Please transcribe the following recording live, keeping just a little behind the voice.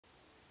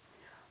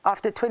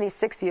After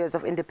 26 years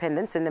of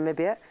independence in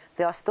Namibia,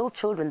 there are still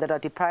children that are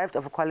deprived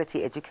of a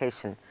quality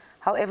education.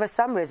 However,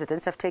 some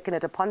residents have taken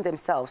it upon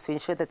themselves to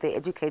ensure that they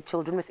educate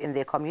children within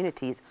their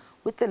communities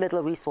with the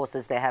little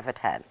resources they have at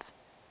hand.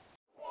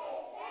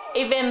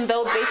 Even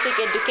though basic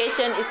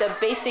education is a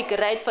basic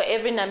right for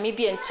every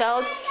Namibian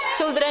child,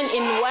 children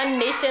in one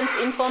nation's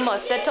informal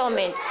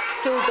settlement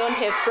still don't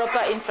have proper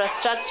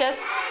infrastructures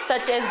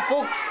such as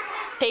books,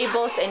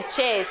 tables and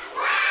chairs.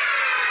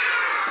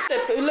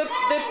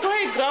 The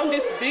playground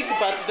is big,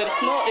 but there's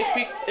no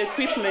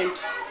equipment.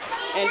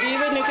 And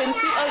even you can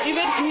see,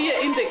 even here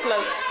in the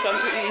class,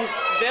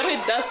 it's very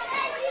dusty.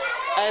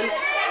 I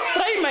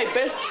try my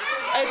best.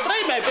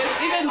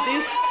 Even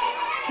this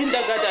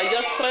kindergarten, I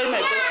just try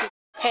my best.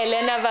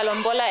 Helena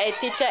Valombola, a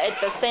teacher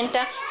at the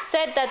center,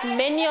 said that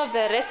many of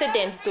the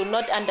residents do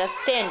not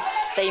understand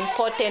the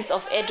importance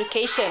of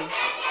education.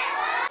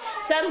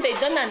 Some, they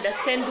don't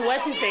understand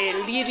what is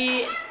the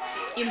really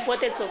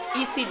importance of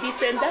ECD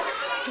center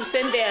to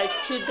send their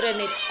children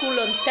at school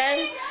on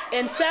time.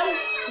 And some,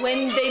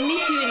 when they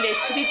meet you in the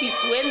street, is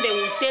when they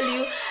will tell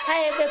you,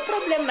 I have a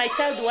problem, my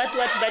child, what.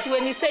 But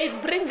when you say,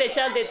 bring the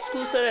child at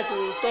school so that we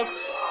will talk,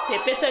 the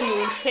person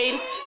will fail.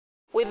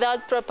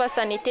 Without proper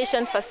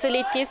sanitation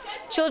facilities,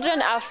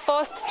 children are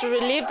forced to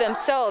relieve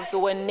themselves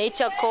when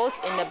nature calls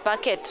in a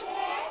bucket.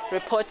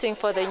 Reporting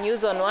for the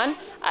News on One,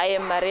 I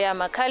am Maria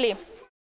Makali.